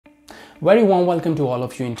Very warm welcome to all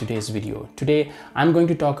of you in today's video. Today I'm going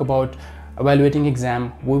to talk about evaluating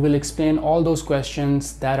exam. We will explain all those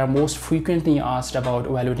questions that are most frequently asked about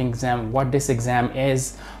evaluating exam, what this exam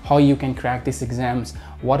is, how you can crack these exams,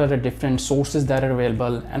 what are the different sources that are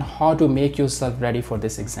available, and how to make yourself ready for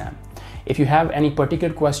this exam. If you have any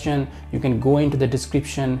particular question, you can go into the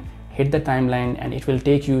description, hit the timeline, and it will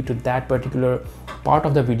take you to that particular part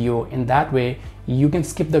of the video. In that way, you can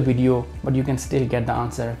skip the video, but you can still get the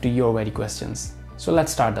answer to your very questions. So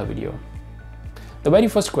let's start the video. The very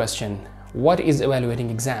first question, what is evaluating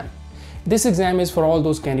exam? This exam is for all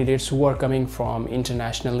those candidates who are coming from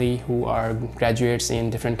internationally, who are graduates in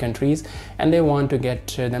different countries, and they want to get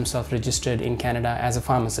themselves registered in Canada as a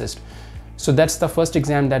pharmacist. So that's the first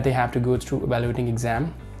exam that they have to go through, evaluating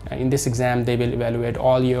exam. In this exam, they will evaluate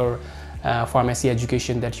all your pharmacy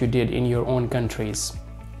education that you did in your own countries.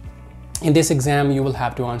 In this exam, you will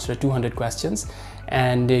have to answer 200 questions,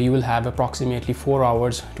 and you will have approximately 4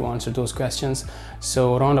 hours to answer those questions.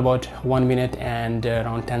 So around about 1 minute and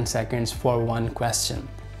around 10 seconds for one question.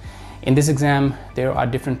 In this exam, there are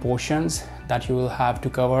different portions that you will have to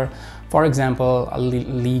cover. For example,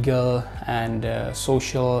 legal and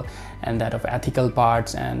social, and that of ethical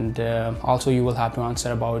parts, and also you will have to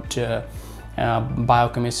answer about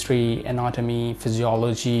biochemistry, anatomy,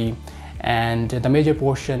 physiology, and the major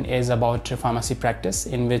portion is about pharmacy practice,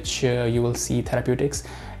 in which you will see therapeutics,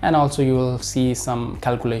 and also you will see some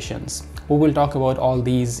calculations. We will talk about all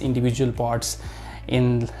these individual parts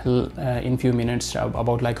in few minutes,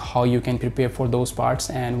 about like how you can prepare for those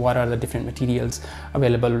parts and what are the different materials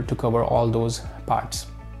available to cover all those parts.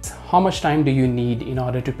 How much time do you need in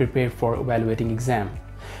order to prepare for evaluating exam?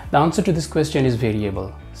 The answer to this question is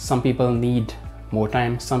variable. Some people need more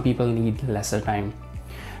time, some people need lesser time.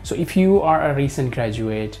 So if you are a recent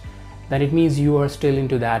graduate, then it means you are still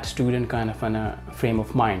into that student kind of a frame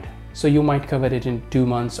of mind. So you might cover it in 2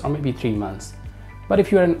 months or maybe 3 months. But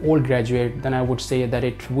if you're an old graduate, then I would say that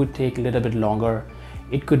it would take a little bit longer.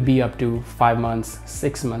 It could be up to 5 months,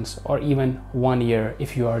 6 months, or even 1 year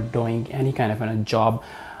if you are doing any kind of a job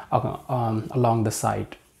along the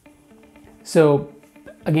side. So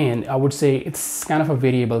again, I would say it's kind of a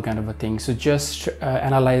variable kind of a thing. So just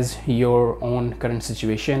analyze your own current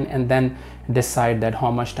situation and then decide that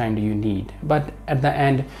how much time do you need. But at the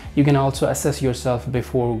end, you can also assess yourself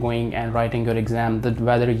before going and writing your exam, that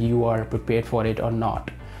whether you are prepared for it or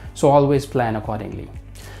not. So always plan accordingly.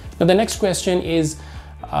 Now the next question is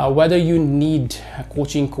whether you need a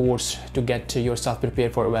coaching course to get yourself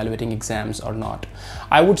prepared for evaluating exams or not.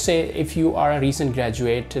 I would say if you are a recent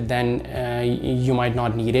graduate, then you might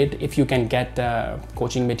not need it. If you can get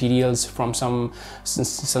coaching materials from some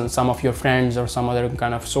of your friends or some other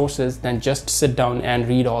kind of sources, then just sit down and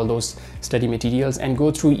read all those study materials and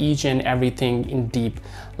go through each and everything in deep.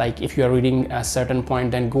 Like if you are reading a certain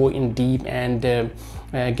point, then go in deep and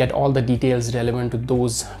get all the details relevant to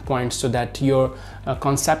those points so that your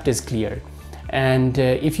concept is clear. And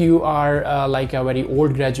if you are like a very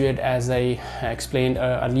old graduate, as I explained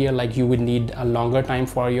earlier, like you would need a longer time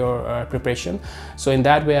for your preparation. So in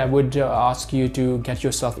that way, I would ask you to get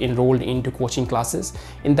yourself enrolled into coaching classes.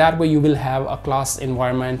 In that way, you will have a class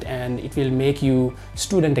environment and it will make you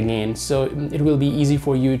student again. So it will be easy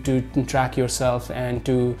for you to track yourself and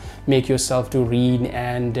to make yourself to read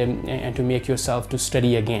and to make yourself to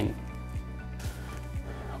study again.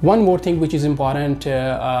 One more thing which is important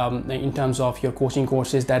in terms of your coaching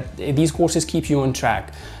courses, that these courses keep you on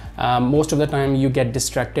track. Most of the time you get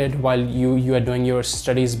distracted while you are doing your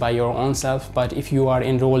studies by your own self, but if you are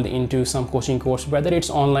enrolled into some coaching course, whether it's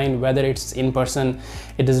online, whether it's in person,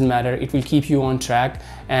 it doesn't matter. It will keep you on track,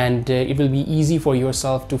 and it will be easy for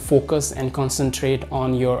yourself to focus and concentrate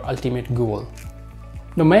on your ultimate goal.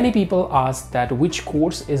 Now, many people ask that which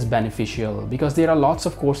course is beneficial, because there are lots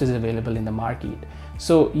of courses available in the market.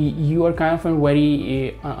 So you are kind of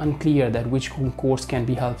very unclear that which course can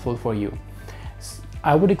be helpful for you.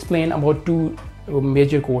 I would explain about 2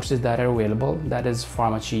 major courses that are available, that is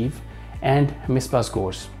PharmAchieve and Misbah's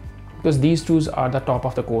course, because these 2 are the top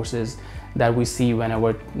of the courses that we see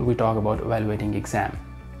whenever we talk about evaluating exam.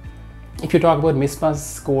 If you talk about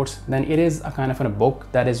Misbah's course, then it is a kind of a book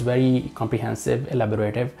that is very comprehensive,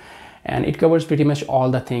 elaborative, and it covers pretty much all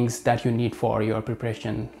the things that you need for your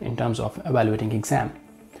preparation in terms of evaluating exam.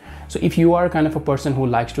 So if you are kind of a person who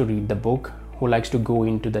likes to read the book, who likes to go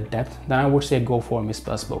into the depth, then I would say go for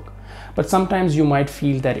Misbah's book. But sometimes you might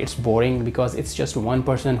feel that it's boring because it's just one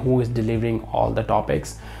person who is delivering all the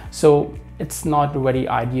topics. So it's not very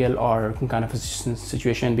ideal or kind of a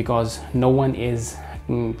situation, because no one is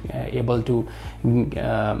able to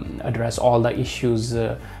address all the issues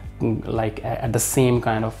like at the same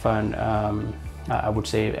kind of I would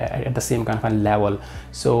say at the same kind of a level.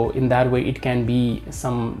 So in that way it can be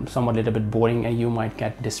somewhat little bit boring and you might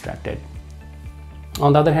get distracted.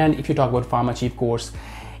 On the other hand, if you talk about PharmAchieve course,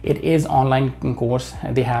 it is online course.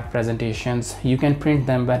 They have presentations, you can print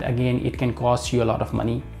them, but again it can cost you a lot of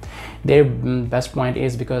money. Their best point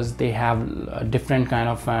is because they have different kind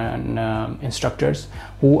of instructors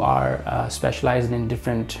who are specialized in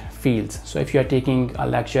different fields. So if you are taking a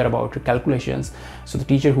lecture about calculations, so the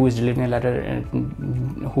teacher who is delivering a letter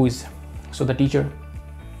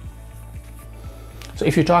So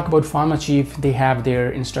if you talk about PharmAchieve, they have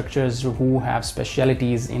their instructors who have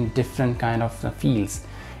specialties in different kind of fields.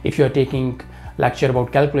 If you are taking lecture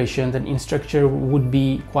about calculation, then instructor would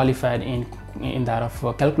be qualified in that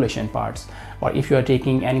of calculation parts. Or if you are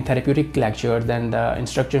taking any therapeutic lecture, then the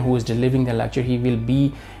instructor who is delivering the lecture, he will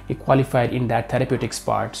be qualified in that therapeutics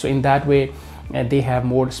part. So in that way they have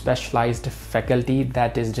more specialized faculty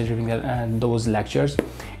that is delivering those lectures,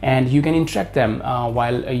 and you can interact them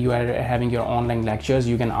while you are having your online lectures.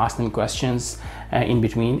 You can ask them questions in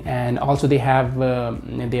between, and also they have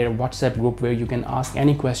their WhatsApp group where you can ask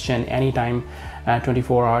any question anytime,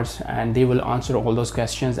 24 hours, and they will answer all those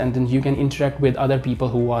questions, and then you can interact with other people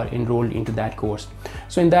who are enrolled into that course.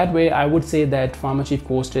 So in that way I would say that PharmAchieve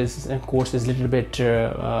course is a little bit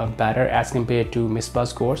better as compared to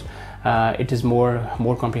Misbah's course. It is more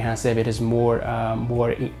comprehensive, it is more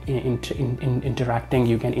interacting.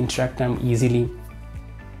 You can interact them easily,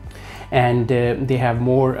 and they have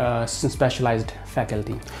more specialized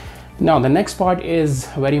faculty. Now the next part is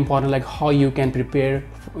very important, like how you can prepare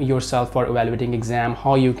yourself for evaluating exam,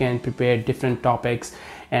 how you can prepare different topics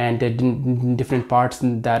and different parts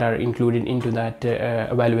that are included into that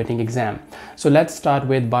evaluating exam. So let's start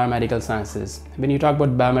with biomedical sciences. When you talk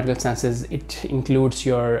about biomedical sciences, it includes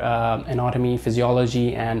your anatomy,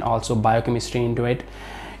 physiology, and also biochemistry into it.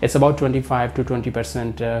 It's about 25 to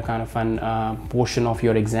 20% kind of an portion of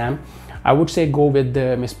your exam. I would say go with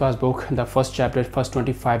the Misbah's book. The first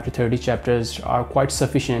 25 to 30 chapters are quite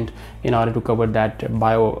sufficient in order to cover that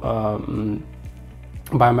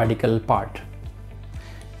biomedical part.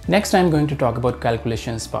 Next, I'm going to talk about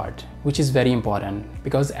calculations part, which is very important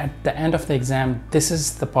because at the end of the exam, this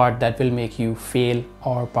is the part that will make you fail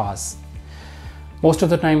or pass. Most of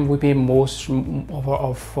the time we pay most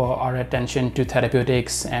of our attention to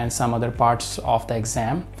therapeutics and some other parts of the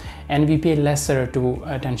exam, and we pay lesser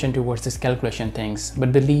attention towards this calculation things.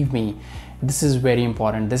 But believe me, this is very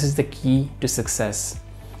important. This is the key to success.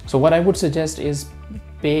 So what I would suggest is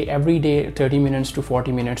pay every day 30 minutes to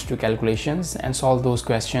 40 minutes to calculations and solve those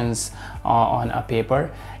questions on a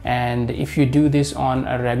paper. And if you do this on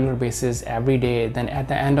a regular basis every day, then at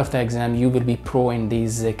the end of the exam you will be pro in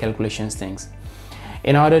these calculations things.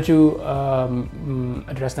 In order to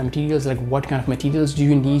address the materials, like what kind of materials do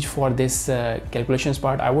you need for this calculations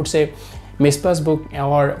part, I would say Misbah's book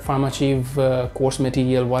or PharmAchieve course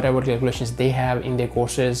material, whatever calculations they have in their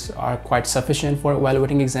courses are quite sufficient for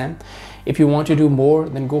evaluating exam. If you want to do more,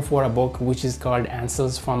 then go for a book which is called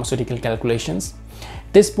Ansell's Pharmaceutical Calculations.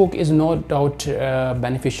 This book is no doubt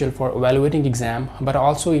beneficial for evaluating exam, but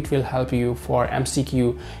also it will help you for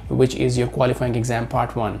MCQ, which is your qualifying exam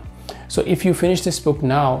part 1. So if you finish this book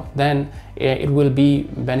now, then it will be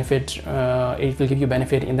benefit. It will give you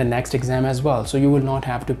benefit in the next exam as well. So you will not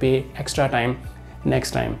have to pay extra time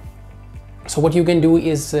next time. So what you can do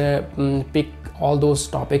is pick all those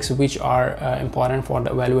topics which are important for the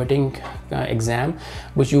evaluating exam,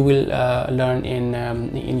 which you will learn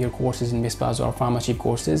in your courses in Misbah's or PharmAchieve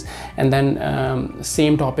courses, and then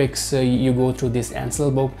same topics you go through this Ansell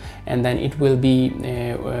book, and then it will be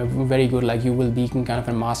very good, like you will be kind of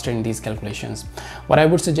a master in these calculations. What I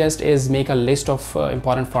would suggest is make a list of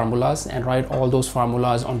important formulas and write all those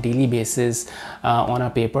formulas on daily basis on a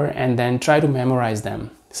paper, and then try to memorize them.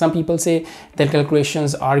 Some people say that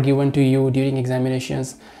calculations are given to you during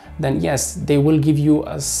examinations. Then yes, they will give you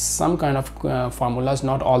some kind of formulas.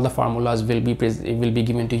 Not all the formulas will be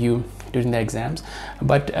given to you during the exams,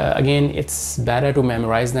 but again, it's better to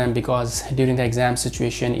memorize them, because during the exam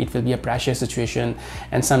situation it will be a pressure situation,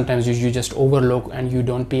 and sometimes you just overlook and you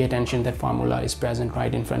don't pay attention that formula is present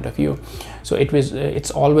right in front of you. So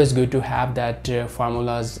it's always good to have that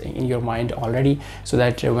formulas in your mind already, so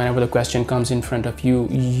that whenever the question comes in front of you,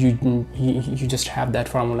 you just have that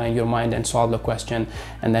formula in your mind and solve the question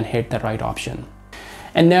and then hit the right option.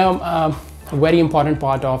 And now a very important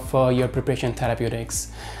part of your preparation,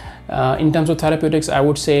 therapeutics. In terms of therapeutics, I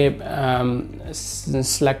would say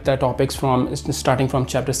select the topics starting from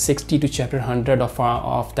chapter 60 to chapter 100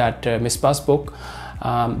 of that Misbah's book.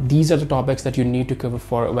 These are the topics that you need to cover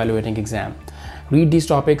for evaluating exam. read these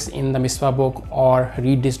topics in the Misbah book or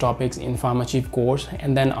read these topics in PharmAchieve course,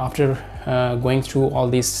 and then after going through all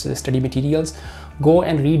these study materials, go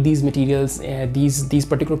and read these materials, these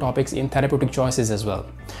particular topics in Therapeutic Choices as well.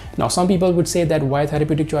 Now some people would say that why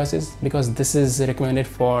Therapeutic Choices? Because this is recommended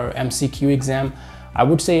for MCQ exam. I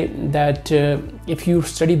would say that if you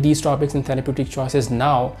study these topics in Therapeutic Choices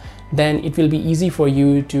now, then it will be easy for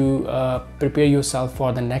you to prepare yourself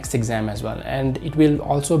for the next exam as well, and it will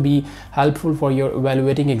also be helpful for your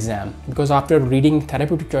evaluating exam, because after reading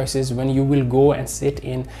Therapeutic Choices, when you will go and sit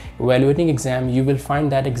in evaluating exam, you will find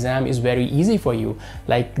that exam is very easy for you.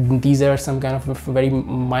 Like these are some kind of very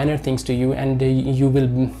minor things to you, and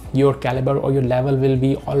your caliber or your level will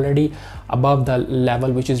be already above the level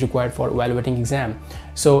which is required for evaluating exam.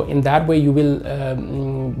 So in that way you will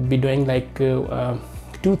be doing like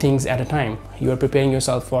two things at a time. You are preparing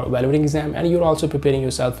yourself for evaluating exam, and you're also preparing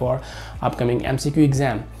yourself for upcoming MCQ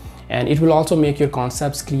exam. And it will also make your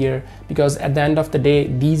concepts clear, because at the end of the day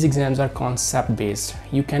these exams are concept based.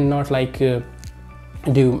 You cannot like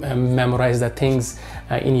memorize the things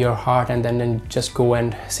in your heart and then just go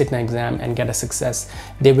and sit in an exam and get a success.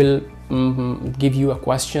 They will give you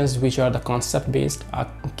questions which are the concept based,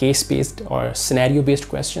 case based or scenario based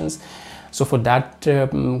questions. So for that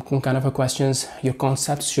kind of questions, your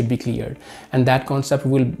concepts should be cleared, and that concept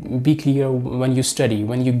will be clear when you study,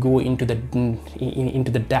 when you go into the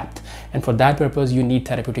depth. And for that purpose you need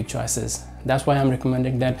Therapeutic Choices. That's why I'm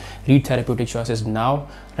recommending that read Therapeutic Choices now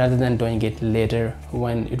rather than doing it later,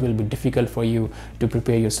 when it will be difficult for you to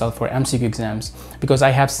prepare yourself for MCQ exams. Because I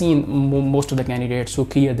have seen most of the candidates who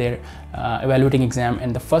clear their evaluating exam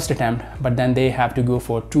in the first attempt, but then they have to go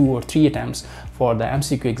for 2 or 3 attempts for the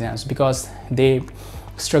MCQ exams because they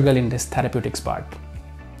struggle in this therapeutics part.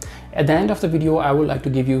 At the end of the video, I would like to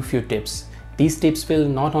give you a few tips. These tips will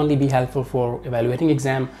not only be helpful for evaluating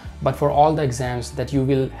exam, but for all the exams that you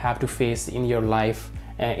will have to face in your life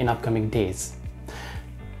in upcoming days.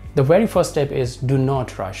 The very first step is do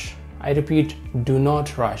not rush. I repeat, do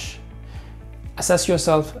not rush. Assess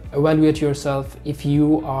yourself, evaluate yourself. If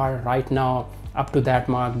you are right now up to that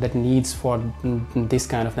mark that needs for this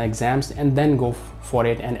kind of exams, and then go for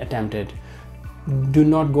it and attempt it. Do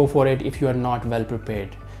not go for it if you are not well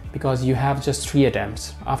prepared, because you have just 3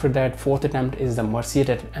 attempts. After that, 4th attempt is the mercy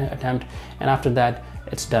attempt, and after that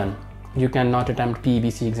it's done. You cannot attempt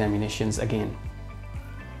PEBC examinations again.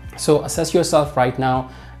 So assess yourself right now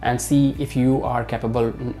and see if you are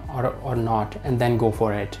capable or not, and then go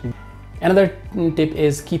for it. Another tip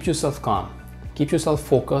is keep yourself calm, keep yourself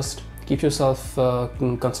focused, keep yourself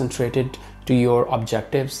concentrated to your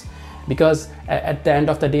objectives, because at the end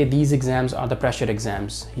of the day these exams are the pressure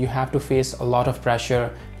exams. You have to face a lot of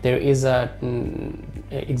pressure. There is a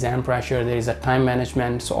exam pressure, there is a time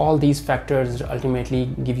management, so all these factors ultimately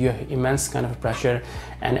give you immense kind of pressure,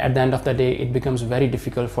 and at the end of the day it becomes very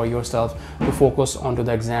difficult for yourself to focus onto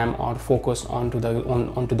the exam or focus onto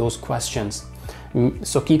those questions.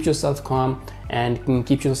 So keep yourself calm and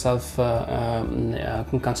keep yourself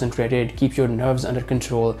concentrated, keep your nerves under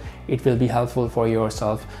control. It will be helpful for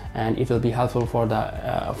yourself, and it will be helpful for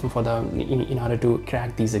in order to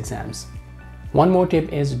crack these exams. One more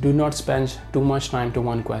tip is do not spend too much time to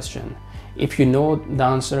one question. If you know the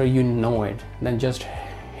answer, you know it, then just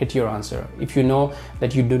hit your answer. If you know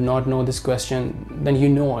that you do not know this question, then you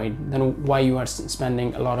know it, then why you are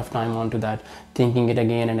spending a lot of time onto that, thinking it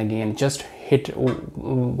again and again? Just hit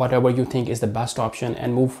whatever you think is the best option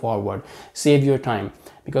and move forward. Save your time,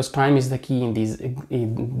 because time is the key in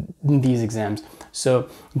these exams. So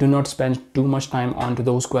do not spend too much time onto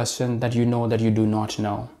those questions that you know that you do not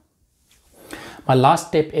know. My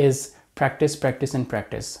last tip is practice, practice, and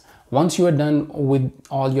practice. Once you are done with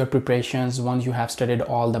all your preparations, once you have studied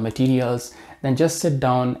all the materials, then just sit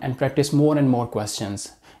down and practice more and more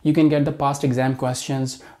questions. You can get the past exam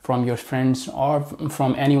questions from your friends or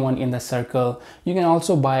from anyone in the circle. You can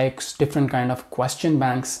also buy different kind of question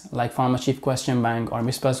banks like PharmAchieve question bank or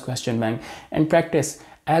Misbah's question bank, and practice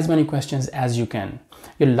as many questions as you can.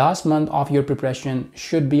 Your last month of your preparation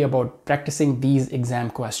should be about practicing these exam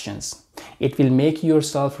questions. It will make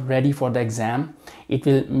yourself ready for the exam. It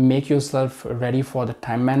will make yourself ready for the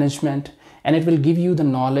time management, and it will give you the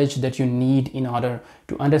knowledge that you need in order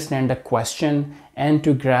to understand the question and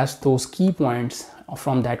to grasp those key points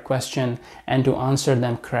from that question and to answer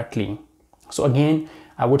them correctly. So again,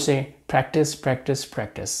 I would say practice, practice,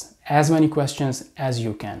 practice as many questions as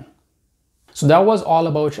you can. So that was all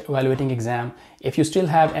about evaluating exam. If you still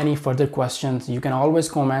have any further questions, you can always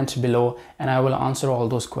comment below and I will answer all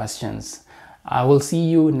those questions. I will see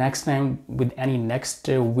you next time with any next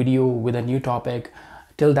video with a new topic.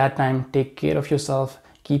 Till that time, take care of yourself,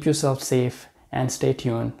 keep yourself safe, and stay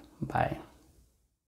tuned. Bye.